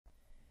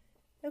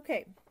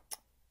Okay,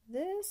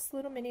 this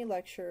little mini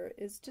lecture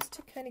is just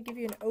to kind of give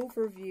you an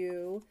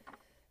overview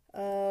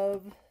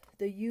of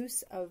the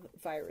use of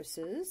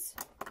viruses.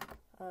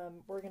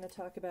 We're going to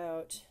talk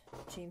about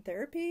gene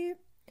therapy,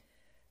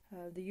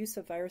 the use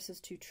of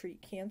viruses to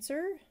treat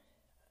cancer,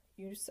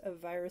 use of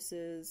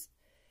viruses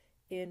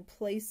in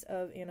place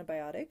of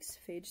antibiotics,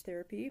 phage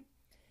therapy,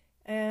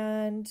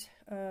 and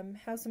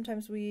how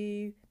sometimes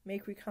we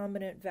make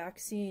recombinant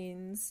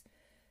vaccines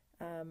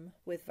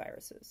with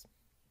viruses.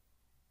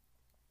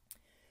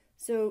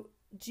 So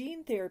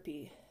gene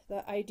therapy,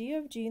 the idea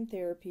of gene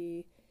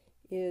therapy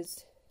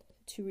is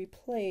to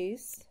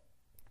replace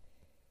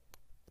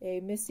a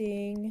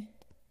missing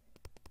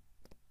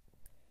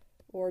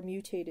or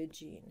mutated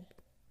gene.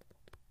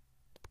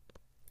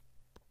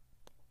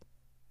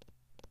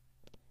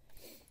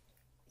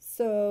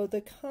 So the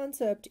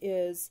concept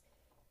is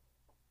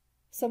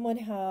someone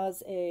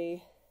has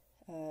a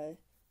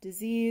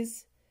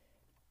disease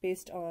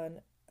based on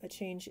a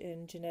change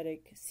in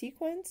genetic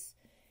sequence,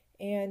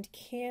 and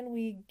can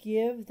we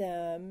give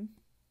them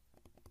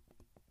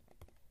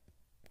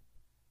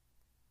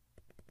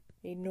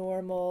a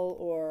normal,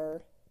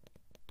 or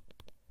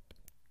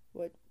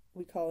what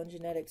we call in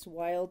genetics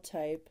wild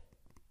type,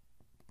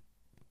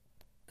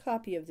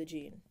 copy of the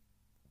gene,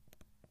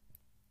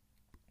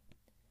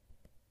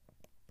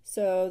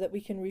 so that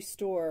we can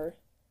restore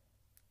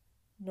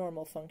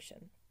normal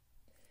function.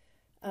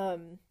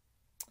 The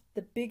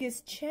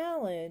biggest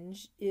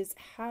challenge is,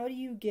 how do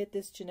you get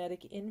this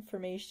genetic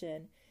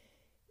information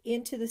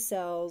into the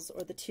cells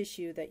or the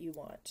tissue that you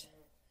want?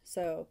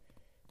 So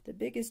the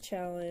biggest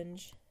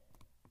challenge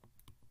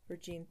for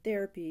gene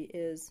therapy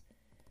is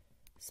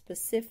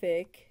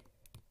specific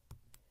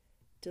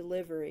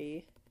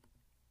delivery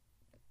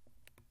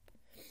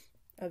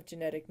of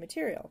genetic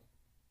material.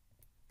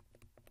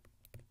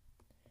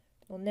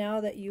 Well,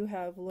 now that you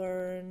have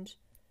learned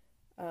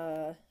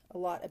a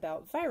lot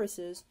about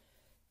viruses,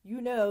 you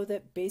know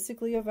that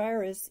basically a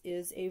virus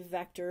is a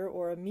vector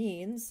or a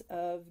means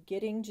of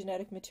getting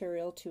genetic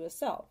material to a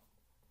cell.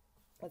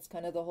 That's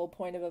kind of the whole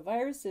point of a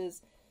virus,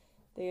 is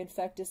they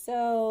infect a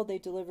cell, they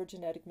deliver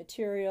genetic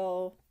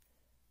material,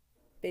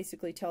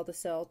 basically tell the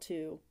cell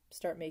to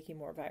start making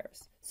more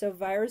virus. So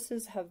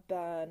viruses have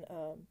been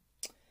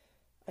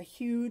a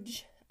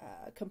huge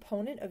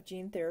component of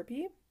gene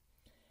therapy.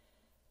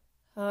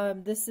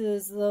 This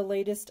is the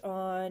latest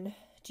on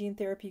gene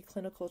therapy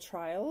clinical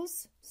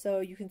trials.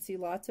 So you can see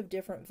lots of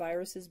different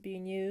viruses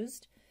being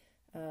used.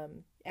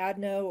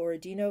 Adeno or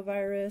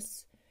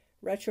adenovirus,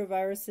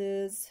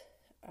 retroviruses,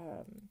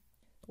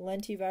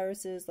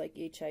 lentiviruses like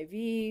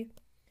HIV,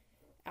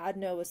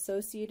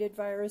 adeno-associated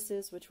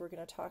viruses, which we're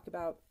going to talk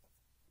about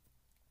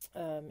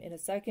in a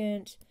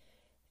second.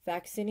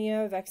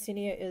 Vaccinia.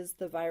 Vaccinia is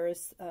the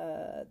virus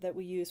that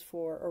we use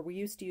for, or we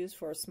used to use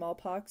for, a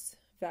smallpox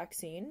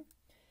vaccine.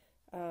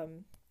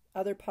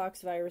 Other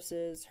pox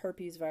viruses,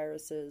 herpes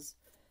viruses,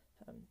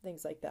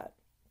 things like that.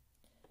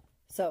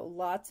 So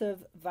lots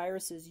of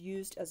viruses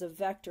used as a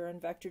vector,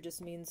 and vector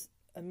just means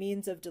a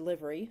means of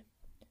delivery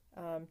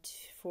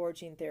for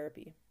gene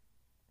therapy.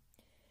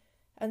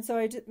 And so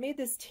I made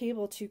this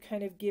table to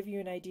kind of give you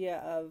an idea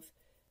of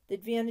the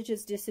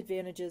advantages,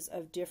 disadvantages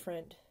of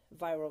different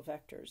viral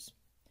vectors.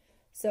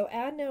 So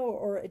adeno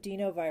or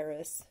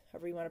adenovirus,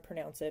 however you want to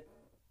pronounce it,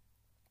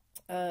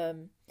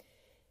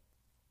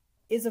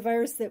 is a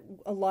virus that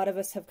a lot of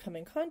us have come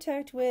in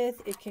contact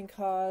with. It can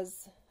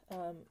cause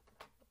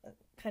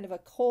kind of a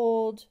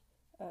cold,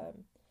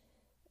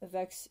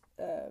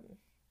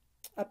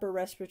 upper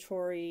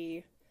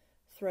respiratory,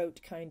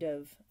 throat kind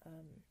of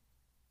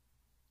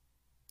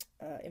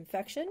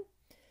infection.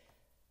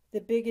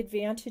 The big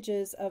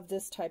advantages of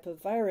this type of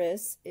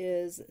virus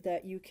is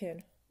that you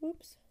can,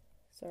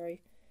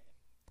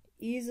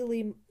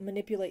 easily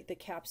manipulate the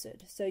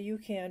capsid. So you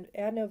can,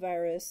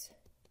 adenovirus,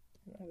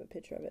 I don't have a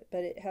picture of it,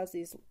 but it has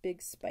these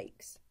big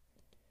spikes.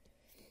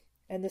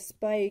 And the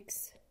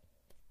spikes,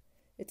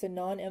 it's a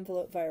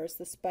non-envelope virus.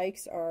 The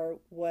spikes are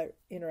what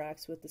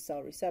interacts with the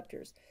cell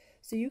receptors.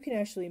 So you can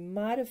actually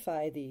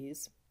modify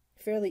these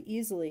fairly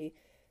easily,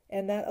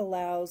 and that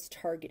allows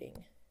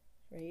targeting,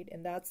 right?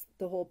 And that's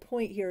the whole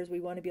point here, is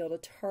we want to be able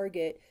to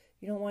target.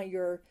 You don't want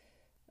your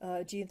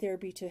gene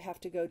therapy to have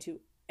to go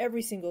to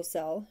every single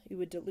cell. You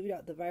would dilute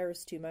out the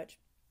virus too much.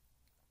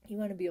 You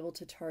want to be able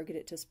to target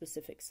it to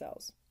specific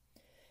cells.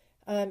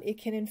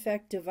 It can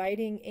infect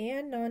dividing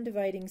and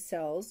non-dividing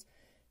cells.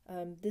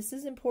 This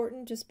is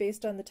important just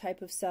based on the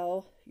type of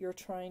cell you're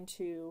trying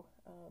to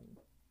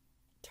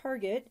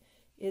target.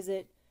 Is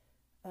it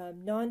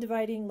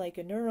non-dividing like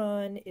a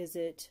neuron? Is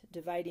it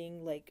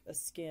dividing like a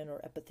skin or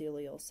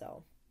epithelial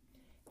cell?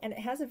 And it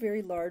has a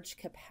very large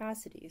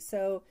capacity.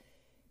 So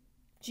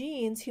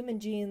genes, human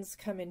genes,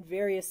 come in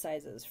various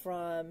sizes,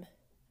 from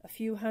a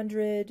few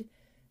hundred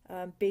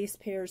base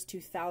pairs to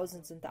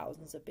thousands and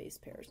thousands of base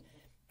pairs.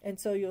 And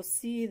so you'll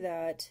see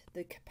that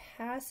the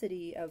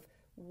capacity of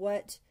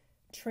what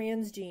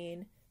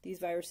transgene these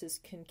viruses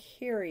can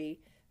carry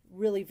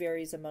really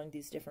varies among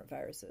these different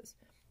viruses.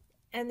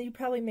 And it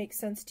probably makes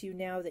sense to you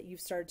now that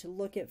you've started to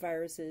look at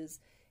viruses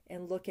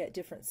and look at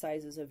different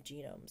sizes of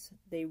genomes.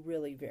 They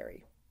really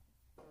vary.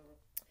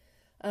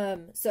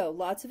 So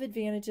lots of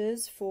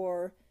advantages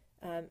for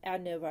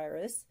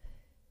adenovirus.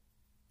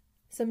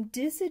 Some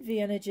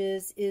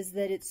disadvantages is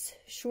that it's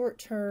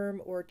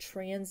short-term or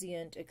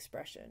transient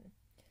expression.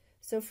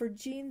 So for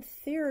gene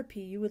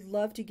therapy, you would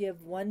love to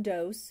give one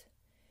dose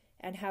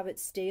and have it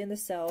stay in the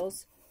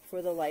cells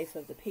for the life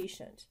of the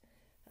patient.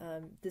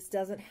 This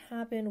doesn't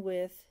happen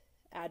with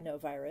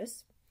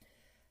adenovirus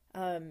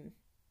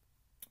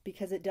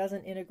because it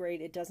doesn't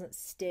integrate, it doesn't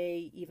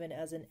stay even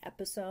as an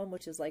episome,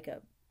 which is like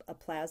a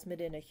plasmid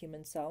in a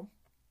human cell.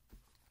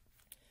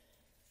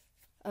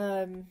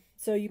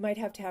 So you might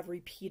have to have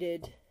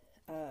repeated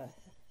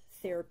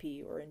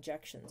therapy or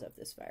injections of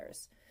this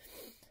virus.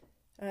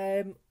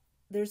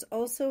 There's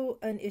also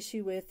an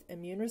issue with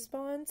immune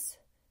response.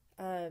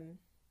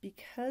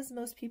 Because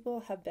most people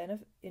have been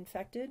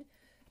infected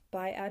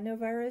by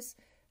adenovirus,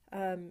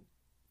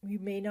 you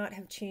may not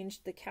have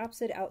changed the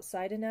capsid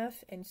outside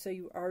enough, and so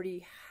you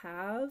already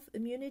have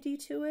immunity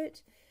to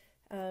it.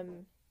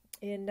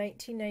 In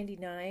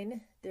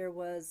 1999, there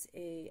was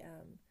a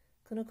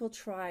clinical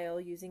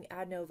trial using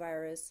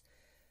adenovirus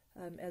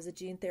as a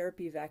gene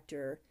therapy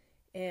vector,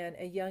 and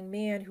a young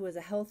man who was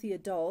a healthy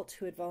adult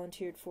who had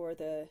volunteered for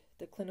the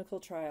clinical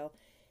trial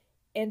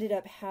ended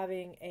up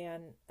having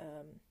an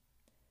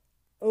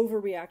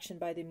overreaction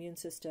by the immune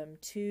system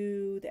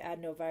to the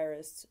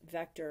adenovirus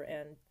vector,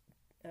 and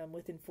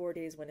within 4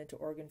 days went into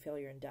organ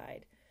failure and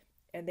died.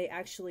 And they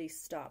actually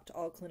stopped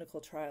all clinical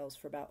trials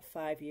for about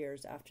 5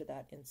 years after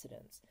that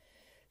incident.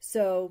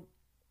 So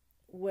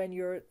when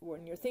you're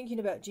thinking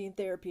about gene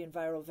therapy and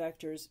viral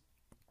vectors,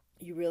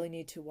 you really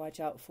need to watch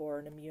out for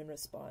an immune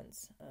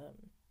response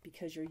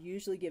because you're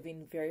usually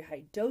giving very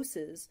high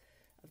doses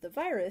of the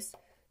virus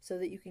so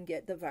that you can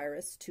get the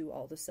virus to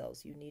all the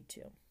cells you need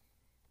to.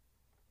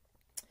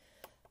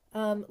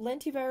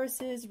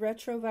 Lentiviruses,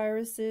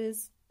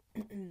 retroviruses,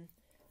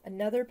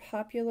 another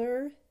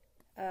popular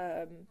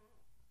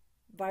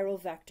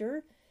viral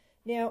vector.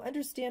 Now,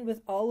 understand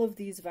with all of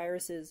these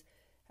viruses,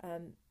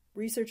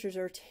 researchers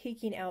are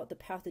taking out the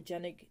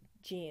pathogenic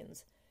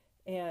genes,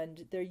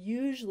 and they're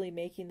usually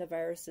making the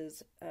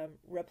viruses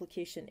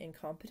replication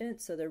incompetent,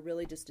 so they're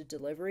really just a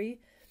delivery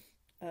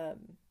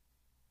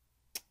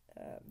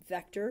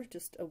vector,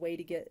 just a way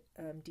to get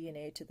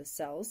DNA to the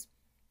cells.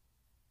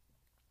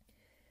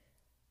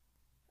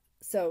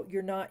 So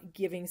you're not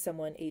giving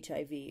someone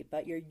HIV,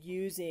 but you're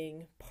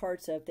using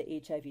parts of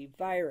the HIV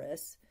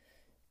virus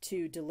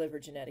to deliver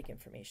genetic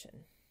information.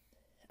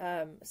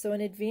 So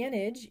an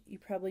advantage, you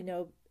probably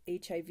know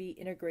HIV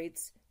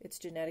integrates its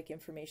genetic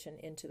information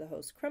into the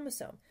host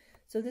chromosome.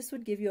 So this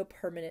would give you a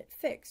permanent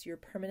fix. You're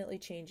permanently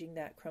changing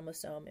that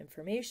chromosome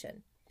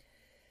information.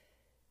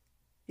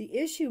 The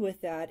issue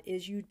with that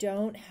is you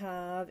don't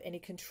have any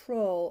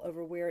control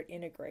over where it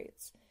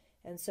integrates.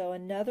 And so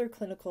another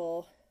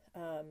clinical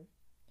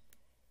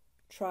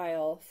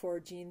trial for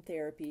gene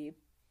therapy,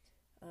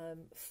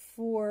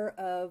 4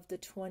 of the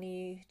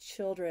 20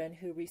 children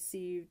who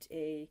received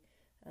a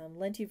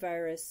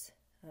lentivirus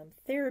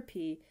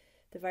therapy,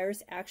 the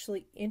virus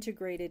actually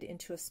integrated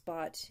into a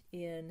spot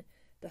in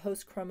the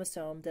host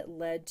chromosome that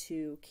led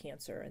to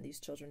cancer, and these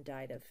children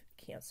died of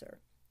cancer.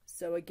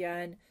 So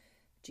again,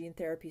 gene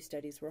therapy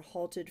studies were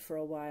halted for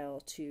a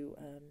while to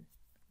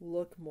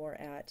look more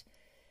at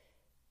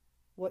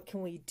what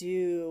can we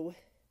do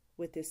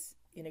with this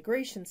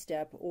integration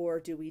step, or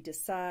do we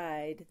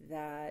decide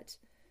that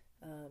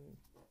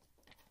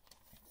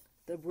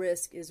the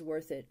risk is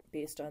worth it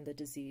based on the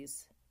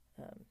disease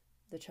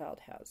the child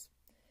has.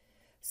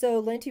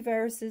 So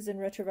lentiviruses and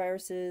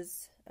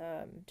retroviruses,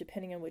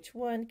 depending on which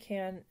one,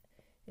 can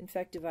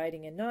infect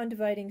dividing and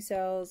non-dividing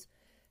cells,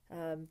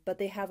 but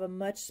they have a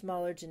much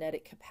smaller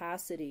genetic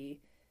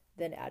capacity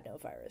than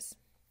adenovirus.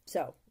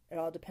 So it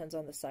all depends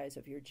on the size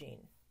of your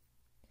gene.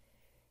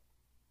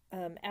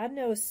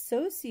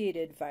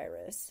 Adeno-associated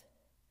virus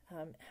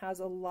has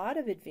a lot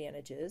of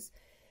advantages.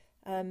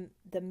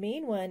 The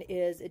main one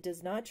is it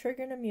does not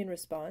trigger an immune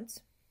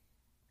response,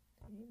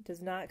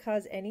 does not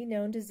cause any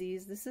known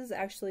disease. This is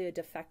actually a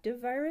defective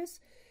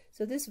virus,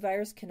 so this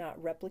virus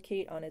cannot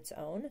replicate on its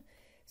own.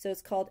 So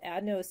it's called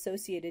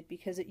adeno-associated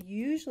because it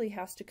usually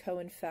has to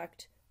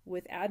co-infect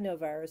with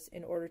adenovirus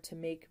in order to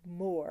make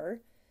more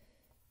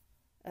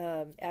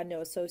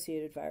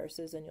adeno-associated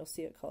viruses, and you'll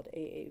see it called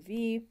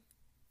AAV.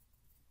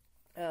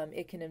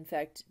 It can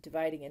infect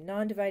dividing and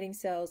non-dividing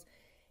cells,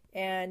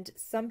 and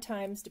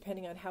sometimes,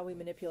 depending on how we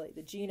manipulate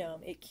the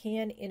genome, it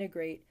can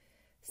integrate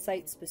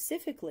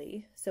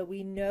site-specifically, so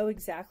we know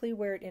exactly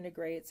where it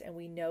integrates, and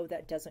we know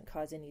that doesn't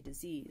cause any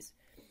disease.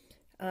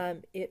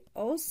 It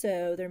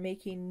also, they're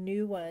making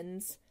new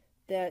ones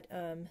that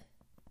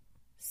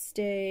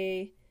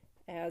stay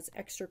as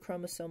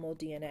extrachromosomal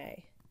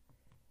DNA.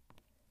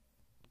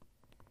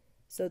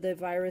 So the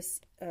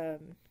virus,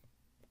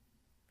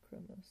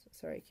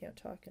 sorry, I can't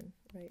talk and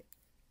write.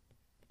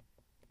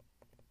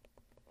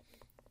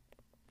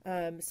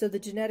 So the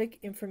genetic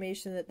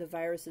information that the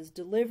virus is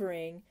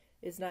delivering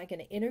is not going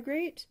to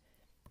integrate,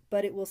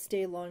 but it will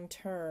stay long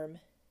term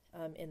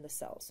in the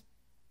cells.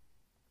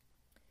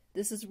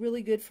 This is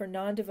really good for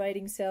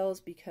non-dividing cells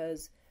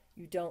because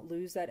you don't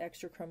lose that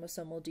extra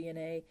chromosomal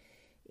DNA.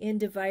 In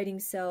dividing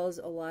cells,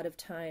 a lot of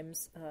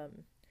times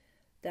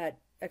that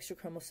extra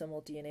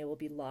chromosomal DNA will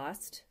be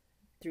lost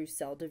through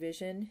cell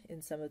division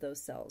in some of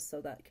those cells,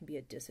 so that can be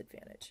a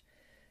disadvantage.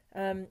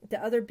 The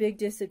other big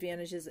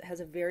disadvantage is it has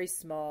a very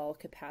small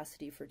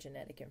capacity for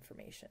genetic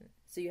information.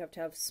 So you have to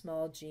have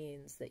small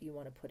genes that you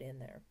want to put in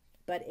there.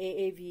 But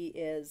AAV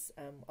is,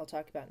 I'll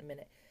talk about in a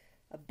minute,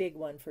 a big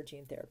one for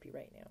gene therapy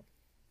right now.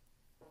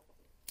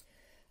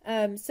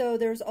 So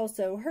there's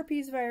also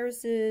herpes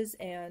viruses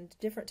and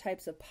different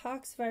types of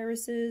pox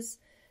viruses.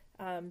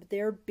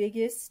 Their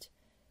biggest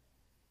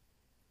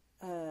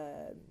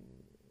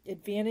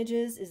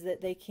advantages is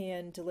that they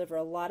can deliver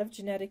a lot of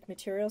genetic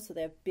material, so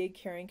they have big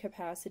carrying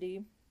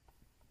capacity.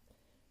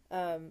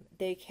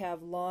 They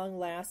have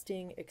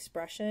long-lasting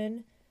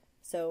expression,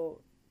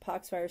 so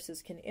pox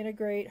viruses can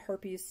integrate.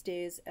 Herpes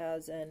stays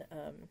as an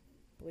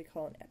what we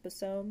call an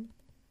episome,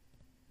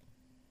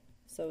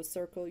 so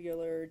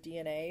circular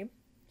DNA.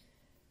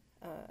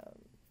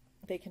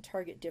 They can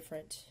target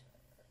different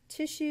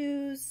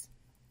tissues,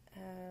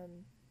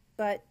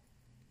 but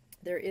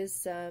there is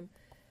some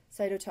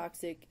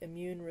cytotoxic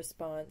immune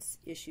response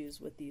issues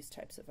with these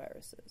types of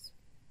viruses.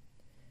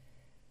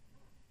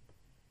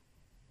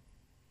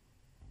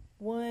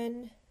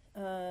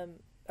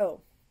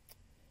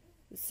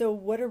 So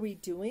what are we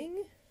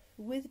doing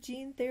with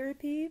gene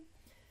therapy?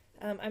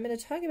 I'm going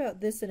to talk about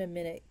this in a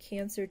minute,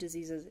 cancer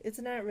diseases. It's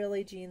not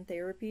really gene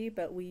therapy,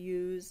 but we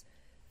use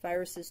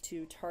viruses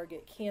to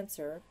target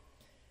cancer.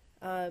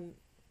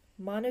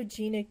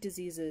 Monogenic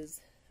diseases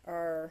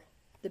are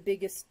the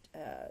biggest,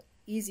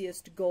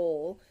 easiest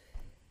goal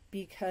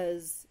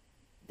because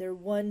they're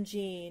one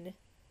gene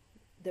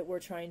that we're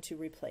trying to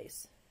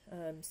replace.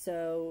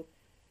 So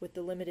with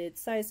the limited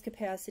size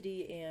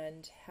capacity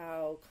and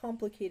how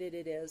complicated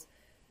it is,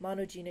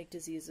 monogenic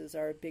diseases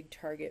are a big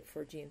target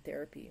for gene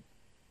therapy.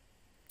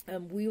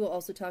 We will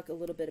also talk a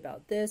little bit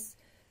about this,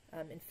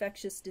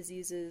 infectious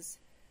diseases,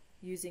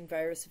 using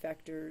virus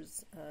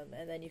vectors,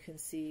 and then you can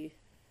see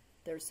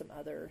there's some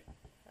other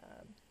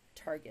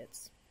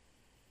targets.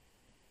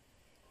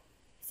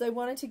 So I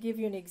wanted to give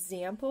you an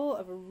example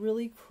of a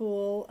really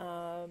cool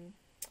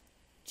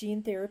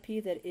gene therapy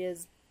that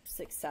is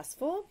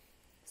successful.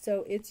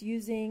 So it's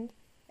using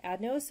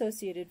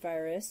adeno-associated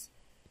virus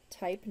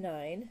type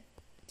 9.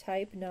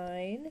 Type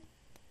 9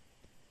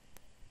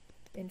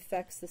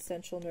 infects the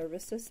central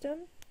nervous system.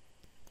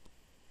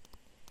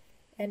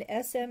 And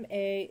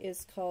SMA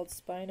is called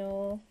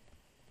spinal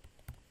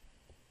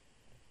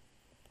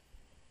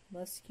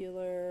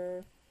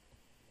muscular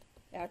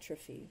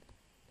atrophy.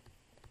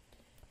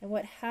 And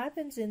what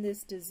happens in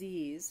this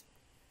disease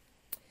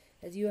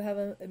is you have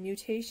a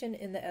mutation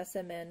in the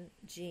SMN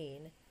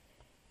gene,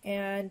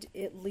 and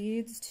it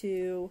leads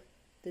to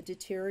the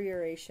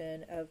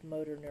deterioration of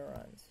motor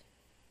neurons.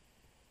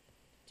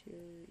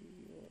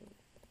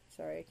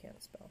 Sorry, I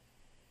can't spell.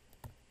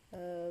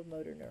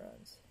 Motor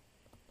neurons.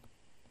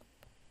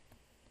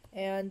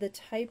 And the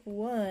type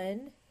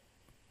 1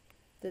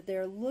 that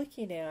they're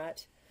looking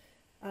at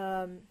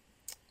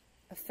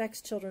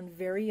affects children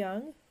very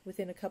young,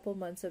 within a couple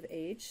months of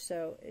age.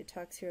 So it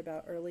talks here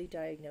about early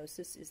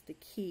diagnosis is the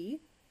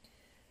key,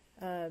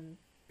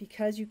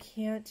 because you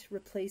can't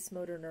replace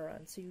motor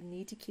neurons, so you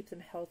need to keep them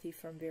healthy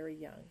from very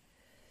young.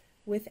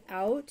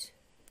 Without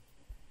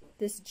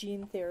this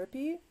gene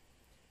therapy,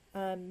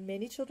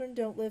 many children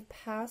don't live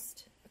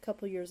past a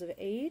couple years of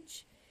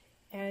age,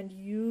 and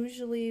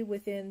usually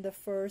within the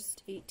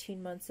first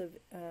 18 months of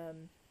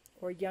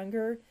or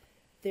younger,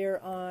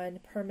 they're on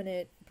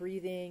permanent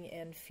breathing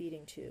and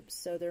feeding tubes.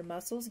 So their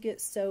muscles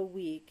get so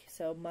weak,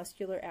 so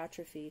muscular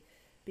atrophy,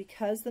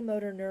 because the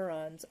motor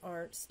neurons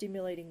aren't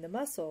stimulating the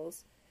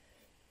muscles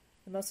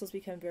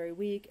become very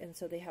weak, and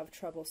so they have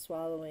trouble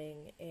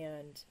swallowing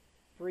and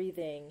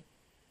breathing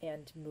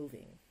and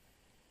moving.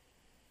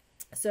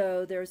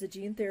 So there's a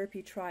gene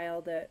therapy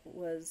trial that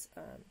was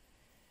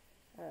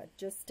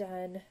just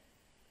done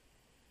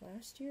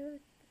last year,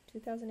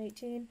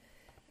 2018.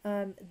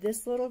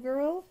 This little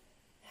girl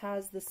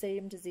has the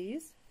same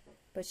disease,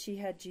 but she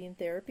had gene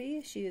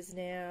therapy. She is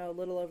now a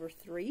little over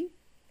 3,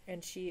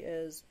 and she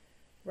is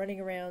running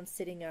around,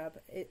 sitting up.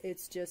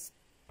 It's just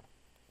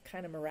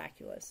kind of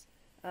miraculous.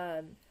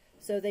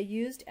 So they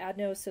used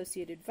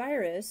adeno-associated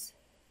virus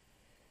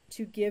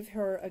to give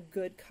her a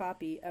good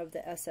copy of the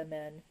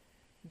SMN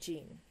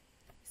gene.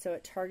 So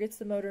it targets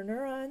the motor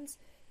neurons,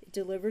 it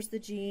delivers the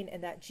gene,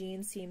 and that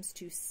gene seems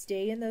to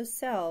stay in those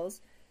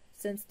cells.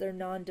 Since they're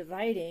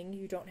non-dividing,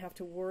 you don't have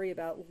to worry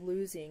about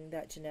losing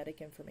that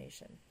genetic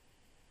information.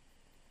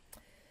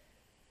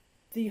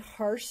 The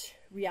harsh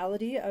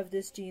reality of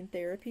this gene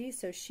therapy,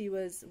 so she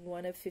was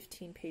one of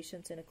 15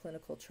 patients in a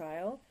clinical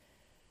trial.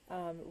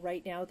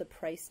 Right now the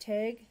price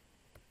tag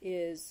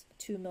is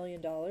 $2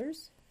 million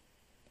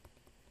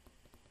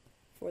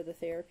for the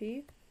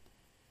therapy.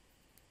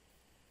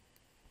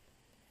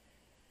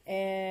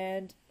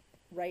 And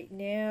right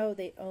now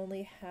they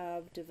only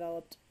have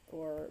developed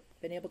or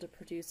been able to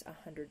produce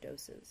 100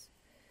 doses.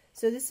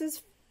 So this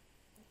is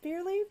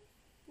fairly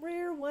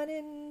rare, 1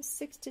 in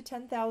 6 to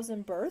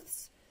 10,000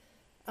 births.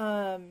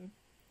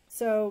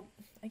 So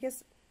I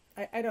guess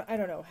I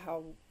don't know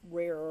how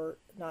rare or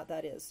not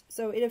that is.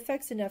 So it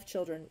affects enough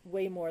children,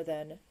 way more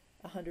than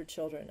 100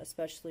 children,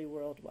 especially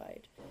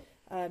worldwide.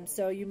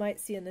 So you might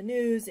see in the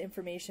news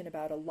information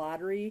about a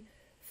lottery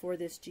for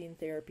this gene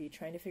therapy,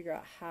 trying to figure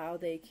out how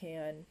they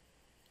can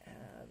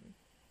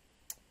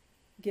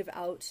give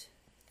out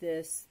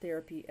this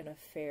therapy in a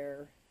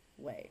fair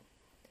way.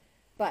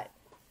 But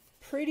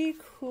pretty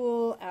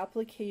cool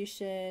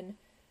application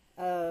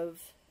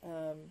of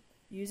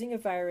using a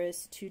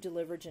virus to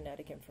deliver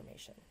genetic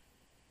information.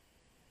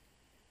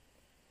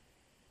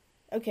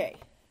 Okay,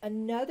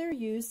 another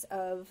use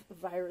of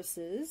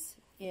viruses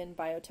in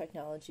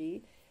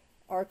biotechnology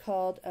are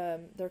called,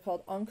 they're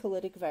called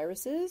oncolytic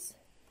viruses.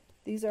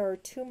 These are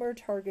tumor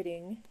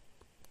targeting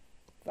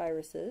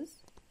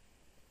viruses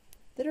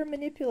that are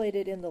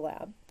manipulated in the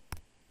lab.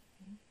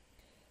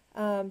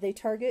 They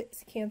target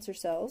cancer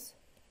cells.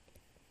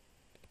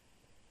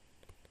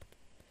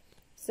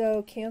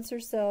 So cancer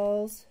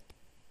cells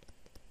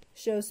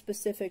show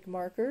specific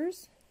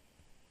markers.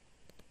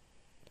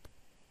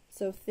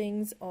 So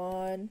things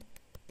on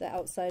the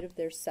outside of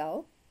their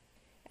cell.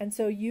 And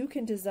so you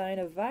can design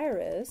a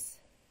virus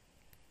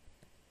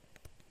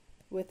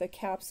with a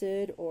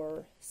capsid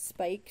or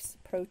spikes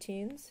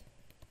proteins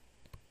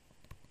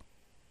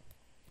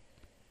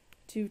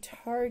to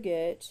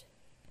target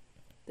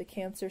the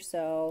cancer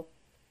cell,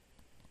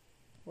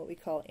 what we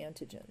call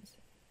antigens.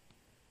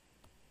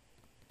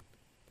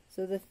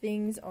 So the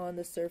things on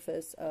the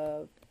surface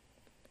of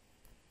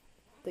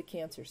the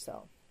cancer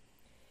cell.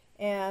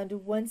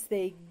 And once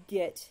they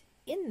get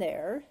in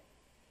there,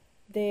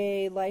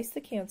 they lyse the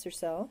cancer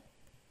cell.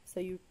 So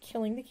you're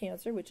killing the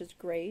cancer, which is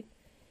great.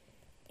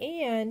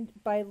 And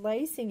by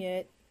lysing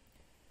it,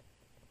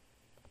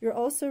 you're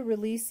also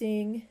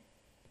releasing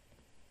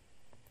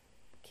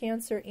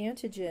cancer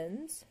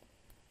antigens,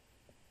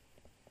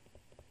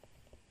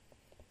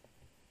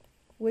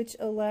 which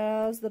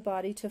allows the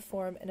body to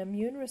form an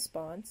immune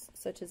response,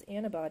 such as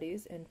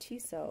antibodies and T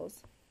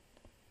cells,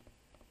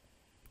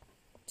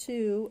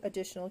 to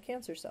additional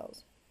cancer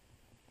cells.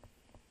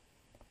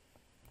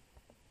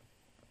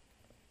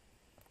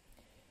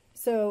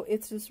 So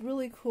it's this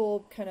really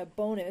cool kind of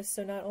bonus.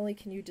 So not only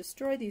can you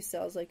destroy these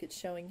cells like it's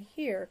showing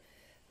here,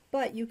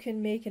 but you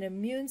can make an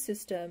immune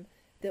system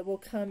that will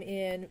come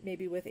in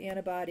maybe with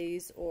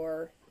antibodies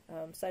or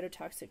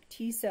cytotoxic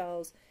T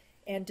cells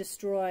and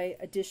destroy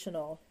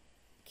additional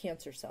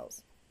cancer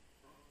cells.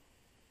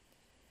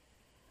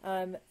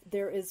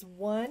 There is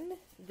one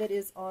that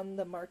is on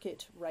the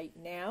market right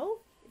now.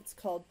 It's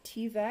called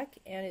TVEC,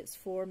 and it's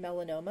for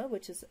melanoma,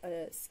 which is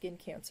a skin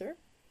cancer.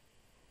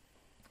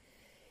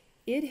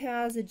 It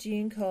has a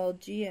gene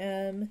called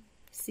GM-CSF,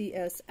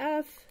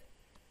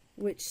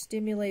 which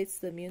stimulates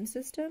the immune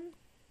system.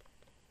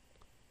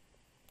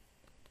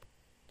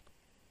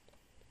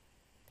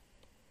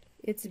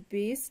 It's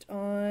based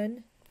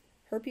on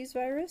herpes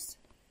virus.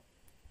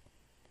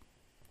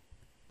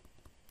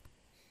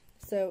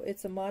 So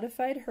it's a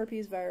modified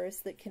herpes virus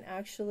that can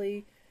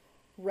actually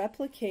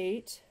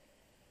replicate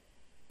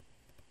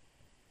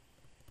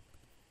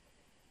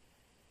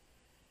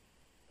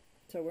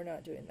so we're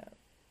not doing that.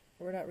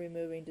 We're not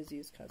removing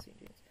disease-causing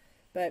genes.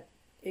 But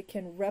it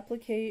can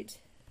replicate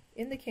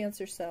in the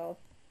cancer cell,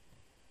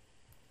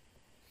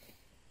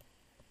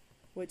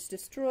 which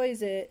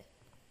destroys it,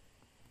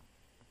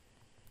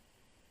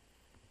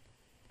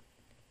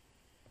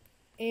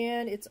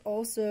 and it's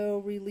also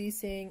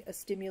releasing a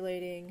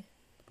stimulating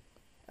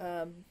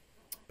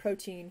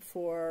protein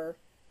for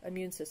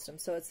immune system.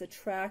 So it's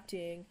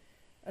attracting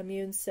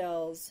immune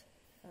cells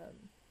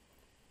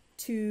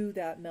to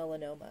that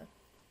melanoma.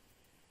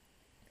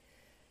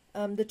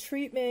 The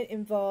treatment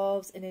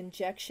involves an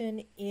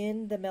injection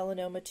in the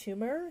melanoma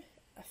tumor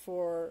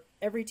for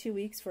every 2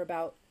 weeks for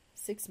about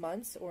 6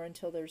 months, or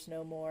until there's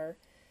no more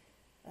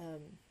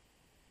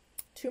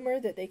tumor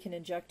that they can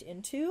inject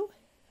into.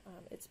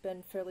 It's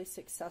been fairly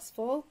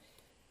successful.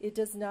 It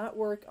does not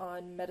work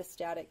on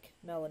metastatic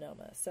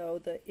melanoma. So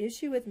the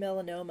issue with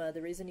melanoma,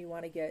 the reason you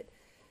want to get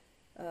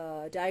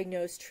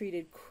diagnosed,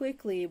 treated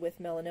quickly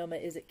with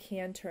melanoma is it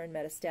can turn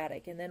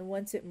metastatic. And then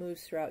once it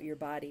moves throughout your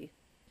body,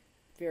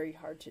 very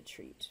hard to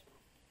treat.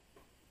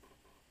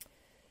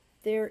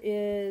 There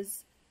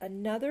is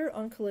another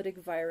oncolytic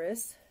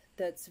virus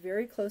that's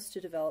very close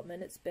to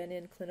development. It's been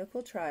in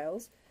clinical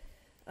trials.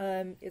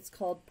 It's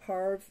called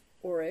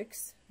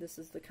parvovirus. This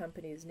is the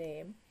company's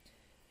name.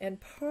 And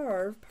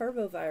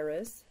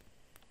parvovirus,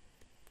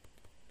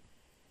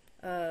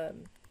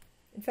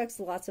 infects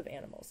lots of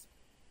animals,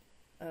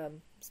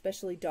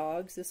 especially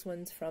dogs. This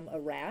one's from a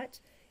rat,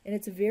 and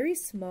it's a very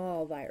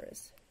small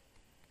virus,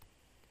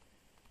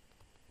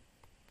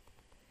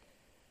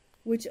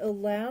 which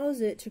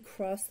allows it to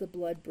cross the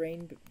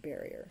blood-brain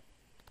barrier.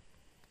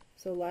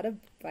 So a lot of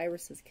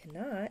viruses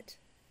cannot.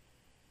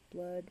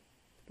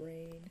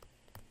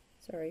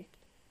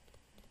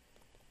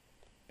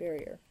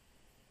 barrier.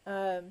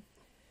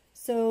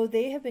 So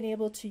they have been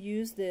able to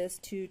use this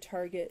to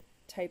target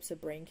types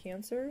of brain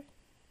cancer.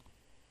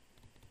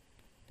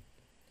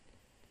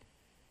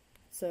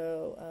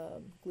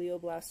 So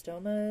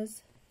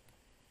glioblastomas.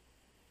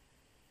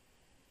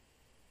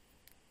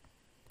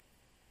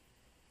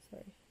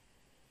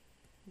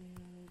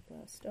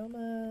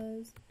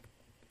 Glioblastomas.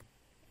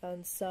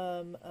 And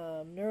some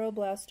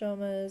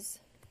neuroblastomas.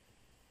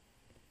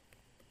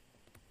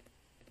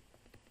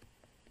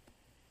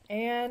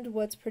 And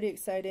what's pretty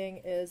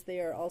exciting is they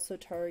are also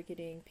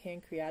targeting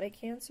pancreatic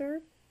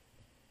cancer,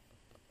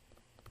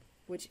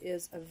 which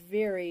is a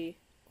very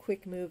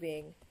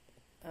quick-moving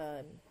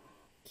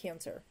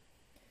cancer.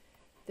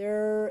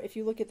 If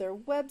you look at their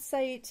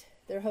website,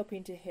 they're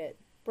hoping to hit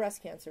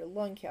breast cancer,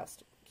 lung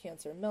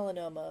cancer,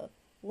 melanoma,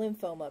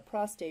 lymphoma,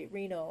 prostate,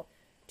 renal,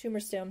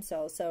 tumor stem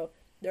cells. So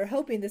they're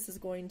hoping this is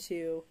going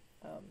to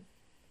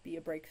be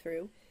a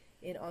breakthrough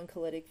in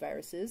oncolytic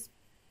viruses.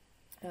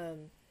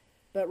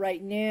 But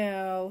right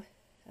now,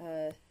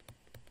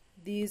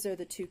 these are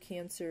the two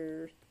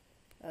cancer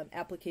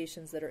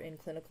applications that are in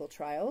clinical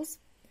trials.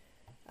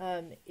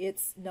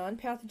 It's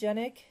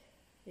non-pathogenic.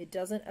 It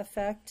doesn't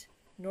affect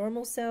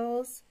normal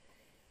cells,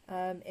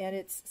 and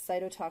it's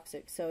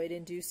cytotoxic. So it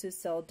induces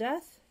cell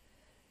death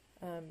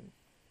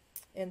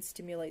and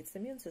stimulates the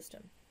immune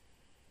system.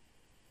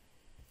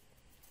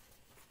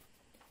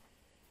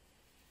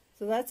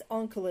 So that's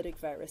oncolytic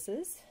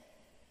viruses.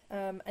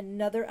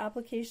 Another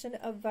application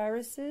of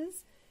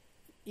viruses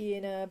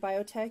in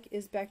biotech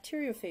is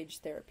bacteriophage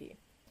therapy.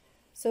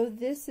 So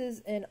this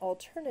is an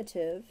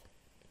alternative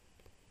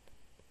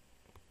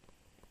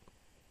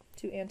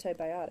to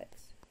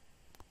antibiotics.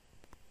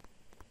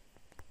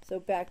 So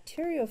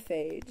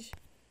bacteriophage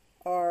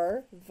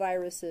are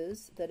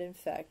viruses that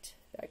infect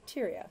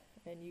bacteria.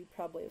 And you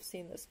probably have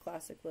seen this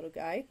classic little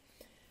guy.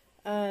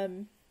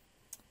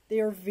 They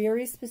are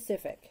very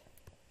specific.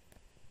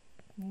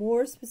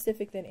 More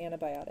specific than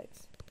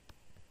antibiotics.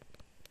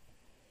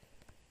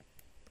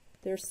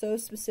 They're so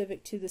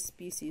specific to the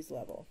species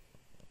level.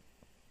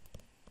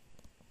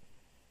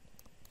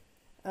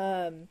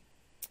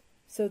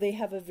 So they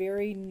have a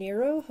very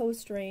narrow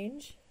host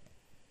range,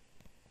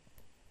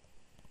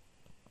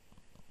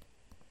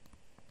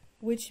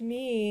 which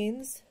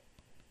means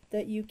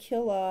that you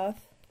kill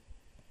off,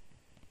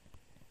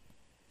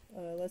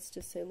 let's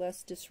just say,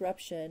 less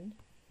disruption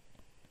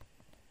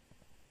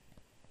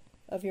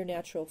of your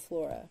natural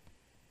flora.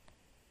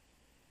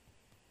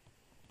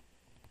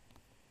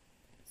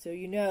 So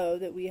you know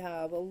that we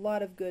have a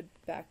lot of good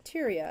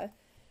bacteria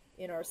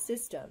in our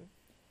system.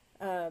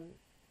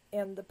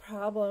 And the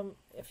problem,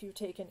 if you've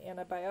taken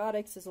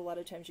antibiotics, is a lot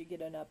of times you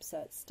get an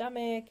upset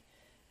stomach.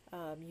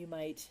 You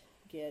might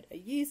get a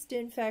yeast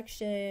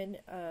infection,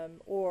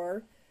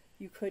 or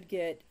you could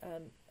get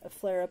a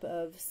flare-up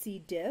of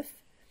C.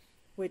 diff,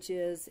 which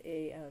is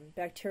a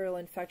bacterial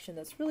infection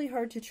that's really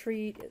hard to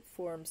treat. It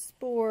forms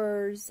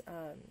spores.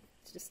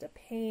 It's just a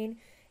pain.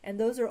 And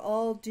those are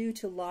all due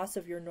to loss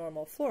of your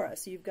normal flora.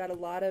 So you've got a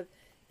lot of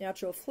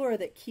natural flora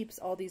that keeps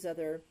all these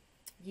other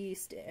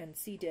yeast and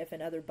C. diff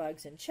and other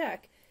bugs in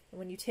check. And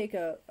when you take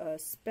a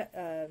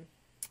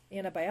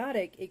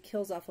antibiotic, it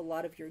kills off a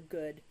lot of your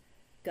good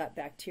gut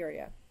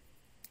bacteria.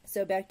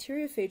 So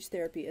bacteriophage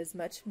therapy is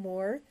much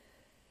more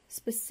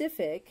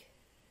specific,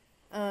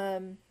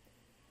 and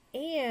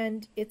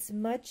it's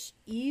much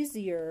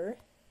easier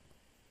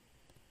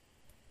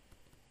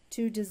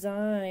to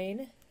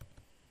design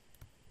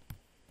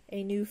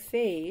a new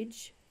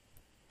phage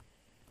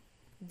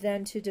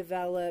than to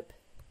develop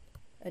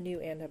a new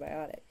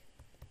antibiotic.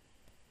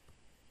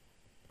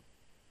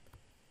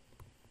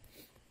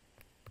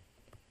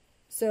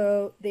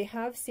 So they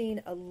have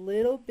seen a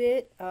little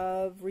bit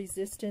of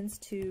resistance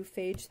to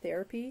phage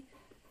therapy,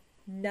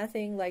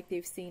 nothing like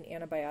they've seen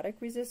antibiotic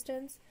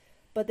resistance,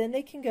 but then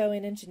they can go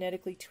in and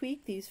genetically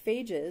tweak these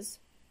phages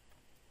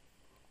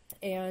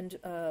and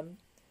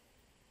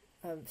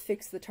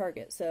fix the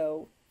target.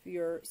 So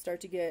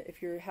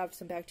if you have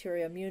some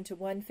bacteria immune to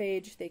one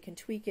phage, they can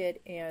tweak it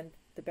and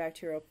the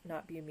bacteria will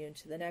not be immune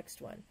to the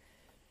next one.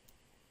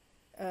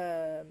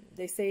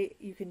 They say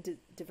you can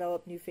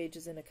develop new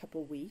phages in a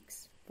couple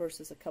weeks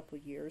versus a couple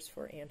years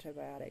for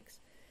antibiotics.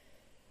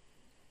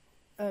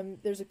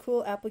 There's a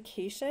cool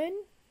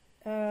application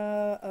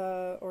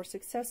or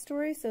success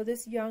story. So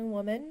this young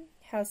woman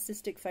has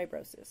cystic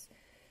fibrosis,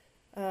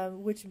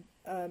 which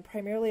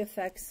primarily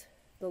affects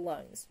the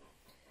lungs.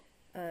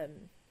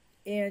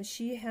 And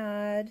she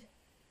had,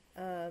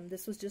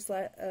 this was just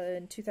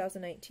in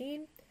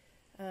 2019,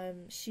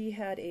 she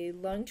had a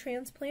lung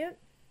transplant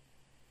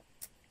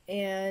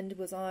and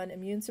was on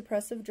immune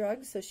suppressive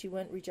drugs, so she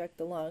wouldn't reject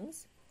the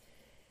lungs,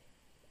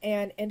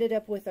 and ended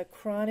up with a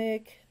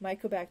chronic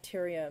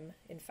mycobacterium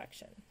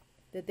infection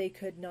that they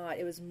could not,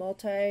 it was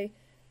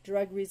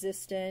multi-drug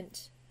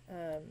resistant.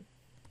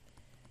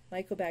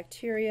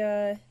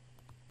 Mycobacteria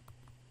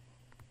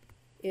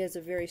is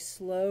a very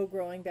slow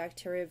growing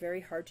bacteria,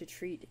 very hard to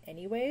treat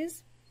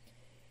anyways.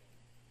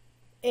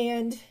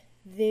 And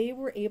they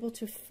were able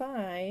to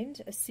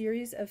find a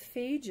series of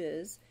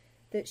phages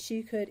that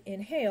she could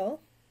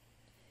inhale,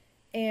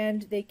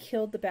 and they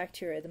killed the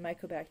bacteria, the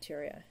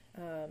mycobacteria,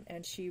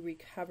 and she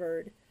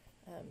recovered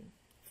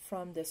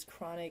from this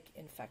chronic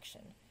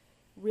infection.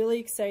 Really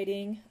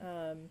exciting.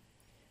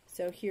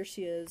 So here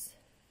she is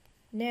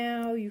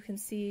now. You can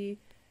see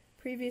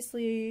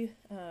previously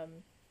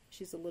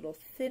she's a little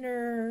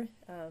thinner,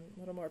 a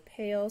little more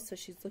pale, so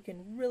she's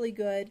looking really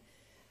good.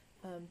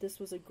 This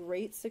was a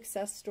great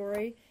success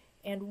story,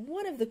 and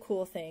one of the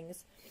cool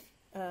things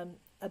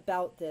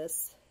about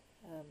this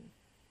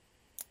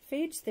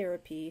phage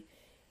therapy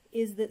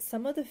is that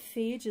some of the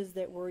phages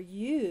that were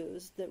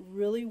used that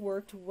really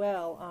worked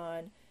well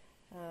on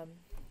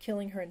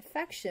killing her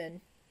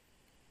infection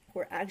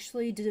were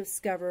actually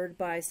discovered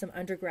by some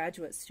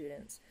undergraduate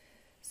students.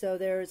 So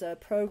there's a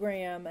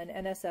program, an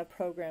NSF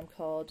program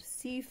called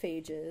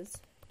C-phages,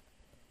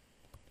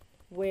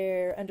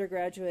 where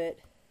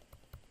undergraduate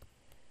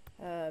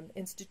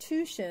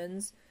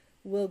institutions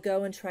will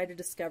go and try to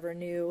discover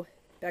new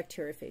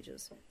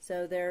bacteriophages.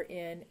 So they're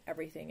in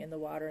everything, in the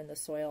water, in the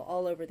soil,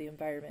 all over the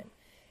environment.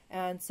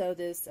 And so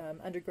this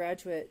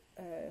undergraduate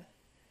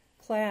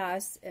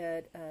class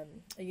at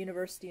a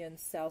university in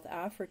South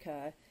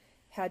Africa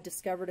had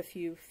discovered a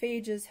few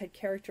phages, had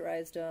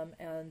characterized them,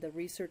 and the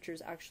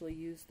researchers actually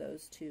used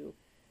those to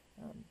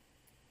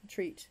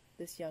treat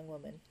this young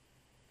woman.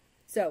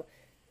 So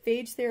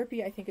phage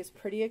therapy, I think, is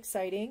pretty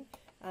exciting.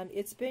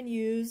 It's been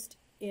used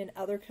in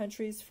other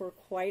countries for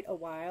quite a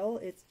while.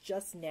 It's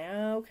just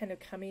now kind of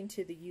coming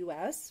to the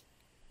U.S.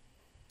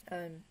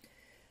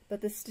 But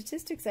the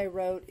statistics I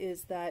wrote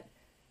is that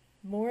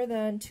more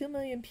than 2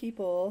 million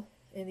people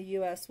in the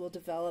U.S. will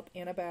develop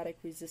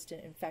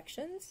antibiotic-resistant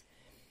infections,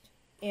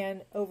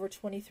 and over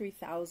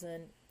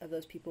 23,000 of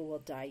those people will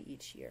die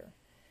each year.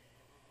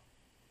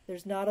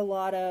 There's not a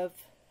lot of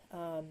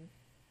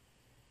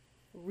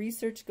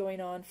research going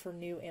on for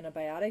new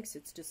antibiotics.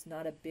 It's just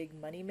not a big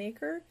money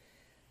maker.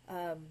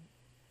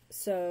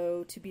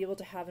 So to be able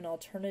to have an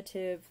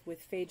alternative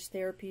with phage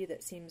therapy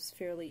that seems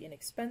fairly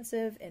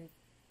inexpensive and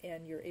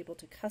you're able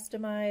to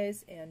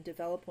customize and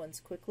develop ones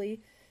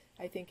quickly,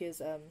 I think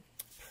is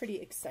pretty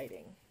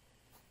exciting.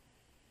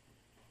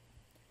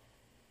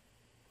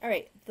 All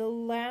right, the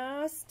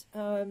last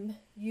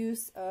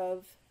use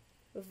of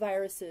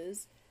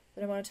viruses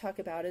that I want to talk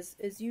about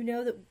is you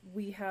know that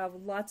we have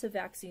lots of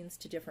vaccines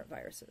to different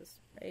viruses,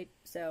 right?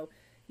 So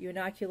you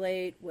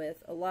inoculate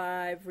with a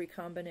live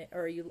recombinant,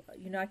 or you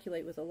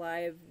inoculate with a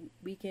live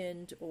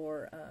weakened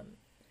or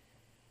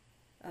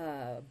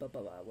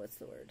what's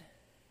the word?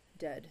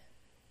 Dead.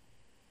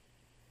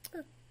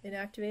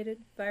 Inactivated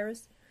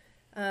virus,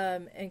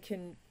 and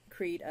can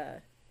create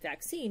a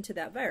vaccine to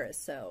that virus.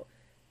 So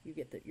you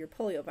get your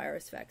polio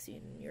virus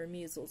vaccine, your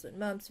measles and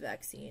mumps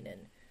vaccine,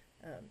 and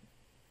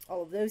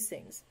all of those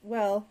things.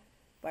 Well,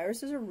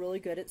 viruses are really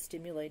good at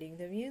stimulating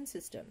the immune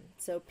system.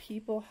 So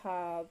people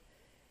have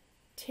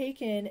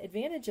taken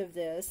advantage of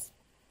this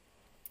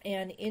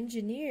and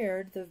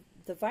engineered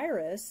the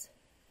virus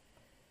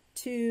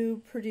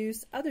to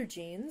produce other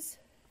genes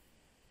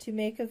to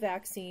make a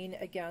vaccine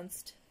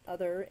against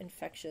other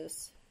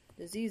infectious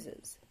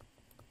diseases.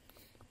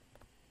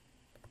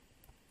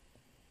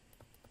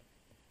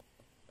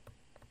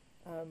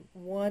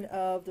 One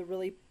of the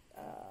really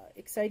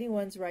exciting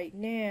ones right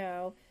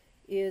now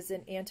is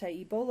an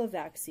anti-Ebola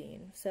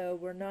vaccine. So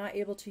we're not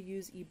able to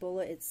use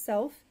Ebola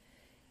itself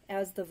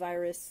as the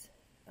virus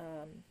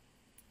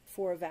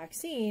for a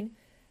vaccine,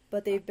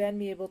 but they've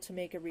been able to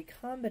make a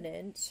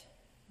recombinant.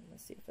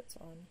 Let's see if it's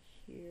on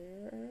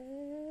here.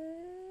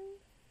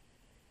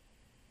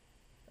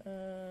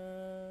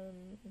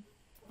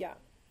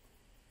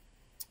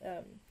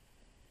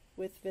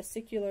 With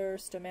vesicular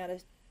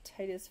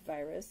stomatitis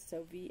virus,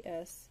 so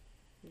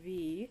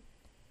VSV,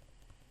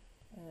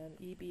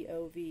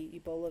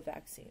 EBOV, Ebola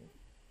vaccine.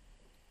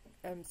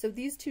 So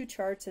these two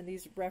charts and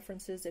these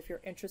references, if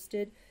you're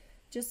interested,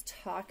 just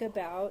talk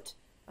about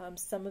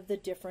some of the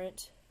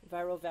different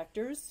viral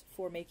vectors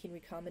for making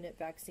recombinant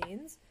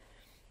vaccines.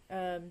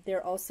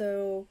 They're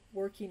also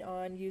working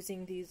on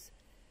using these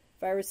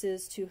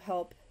viruses to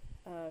help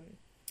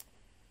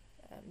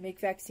make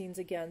vaccines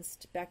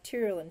against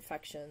bacterial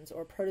infections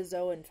or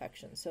protozoa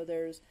infections. So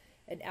there's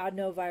an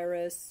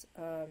adenovirus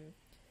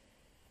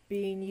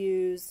being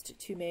used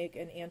to make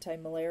an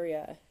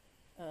anti-malaria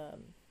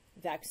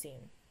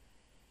vaccine.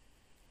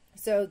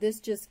 So this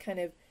just kind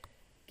of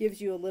gives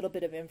you a little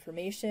bit of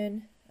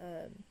information.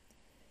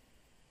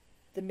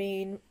 The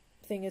main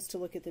thing is to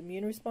look at the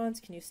immune response.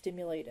 Can you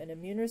stimulate an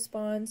immune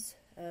response?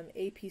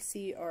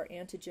 APC are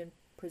antigen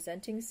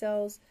presenting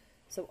cells,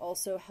 so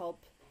also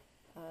help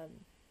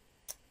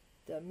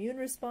the immune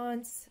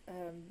response,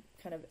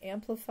 kind of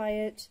amplify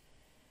it.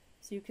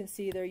 So you can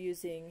see they're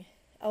using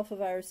alpha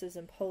viruses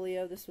and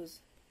polio. This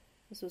was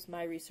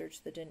my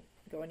research that didn't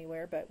go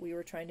anywhere, but we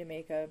were trying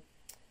to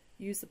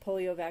use the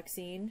polio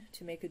vaccine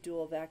to make a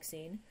dual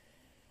vaccine.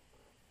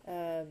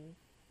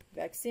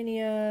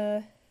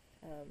 Vaccinia,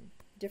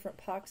 different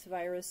pox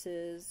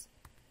viruses,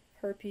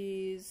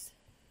 herpes,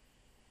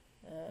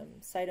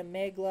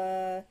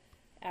 cytomegalovirus,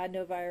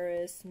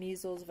 adenovirus,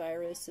 measles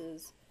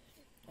viruses.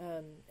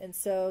 And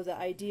so the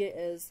idea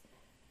is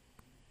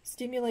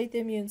stimulate the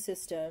immune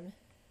system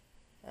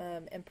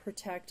and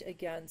protect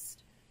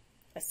against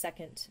a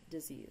second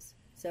disease.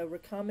 So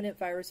recombinant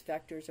virus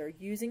vectors are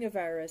using a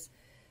virus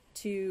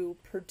to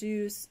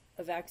produce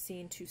a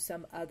vaccine to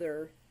some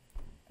other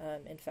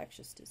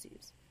infectious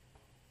disease.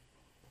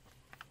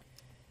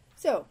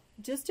 So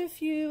just a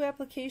few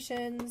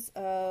applications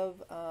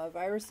of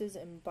viruses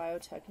in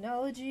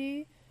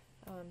biotechnology.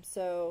 On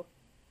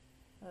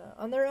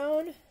their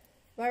own,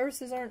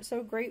 viruses aren't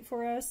so great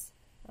for us,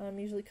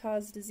 usually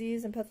cause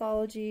disease and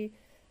pathology,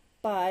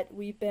 but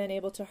we've been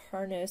able to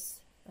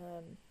harness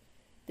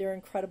their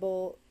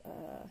incredible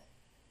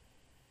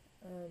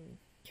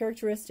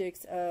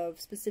characteristics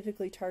of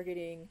specifically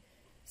targeting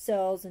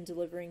cells and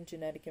delivering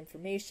genetic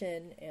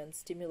information and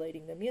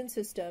stimulating the immune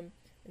system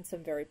in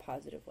some very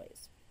positive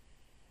ways.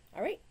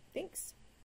 All right, thanks.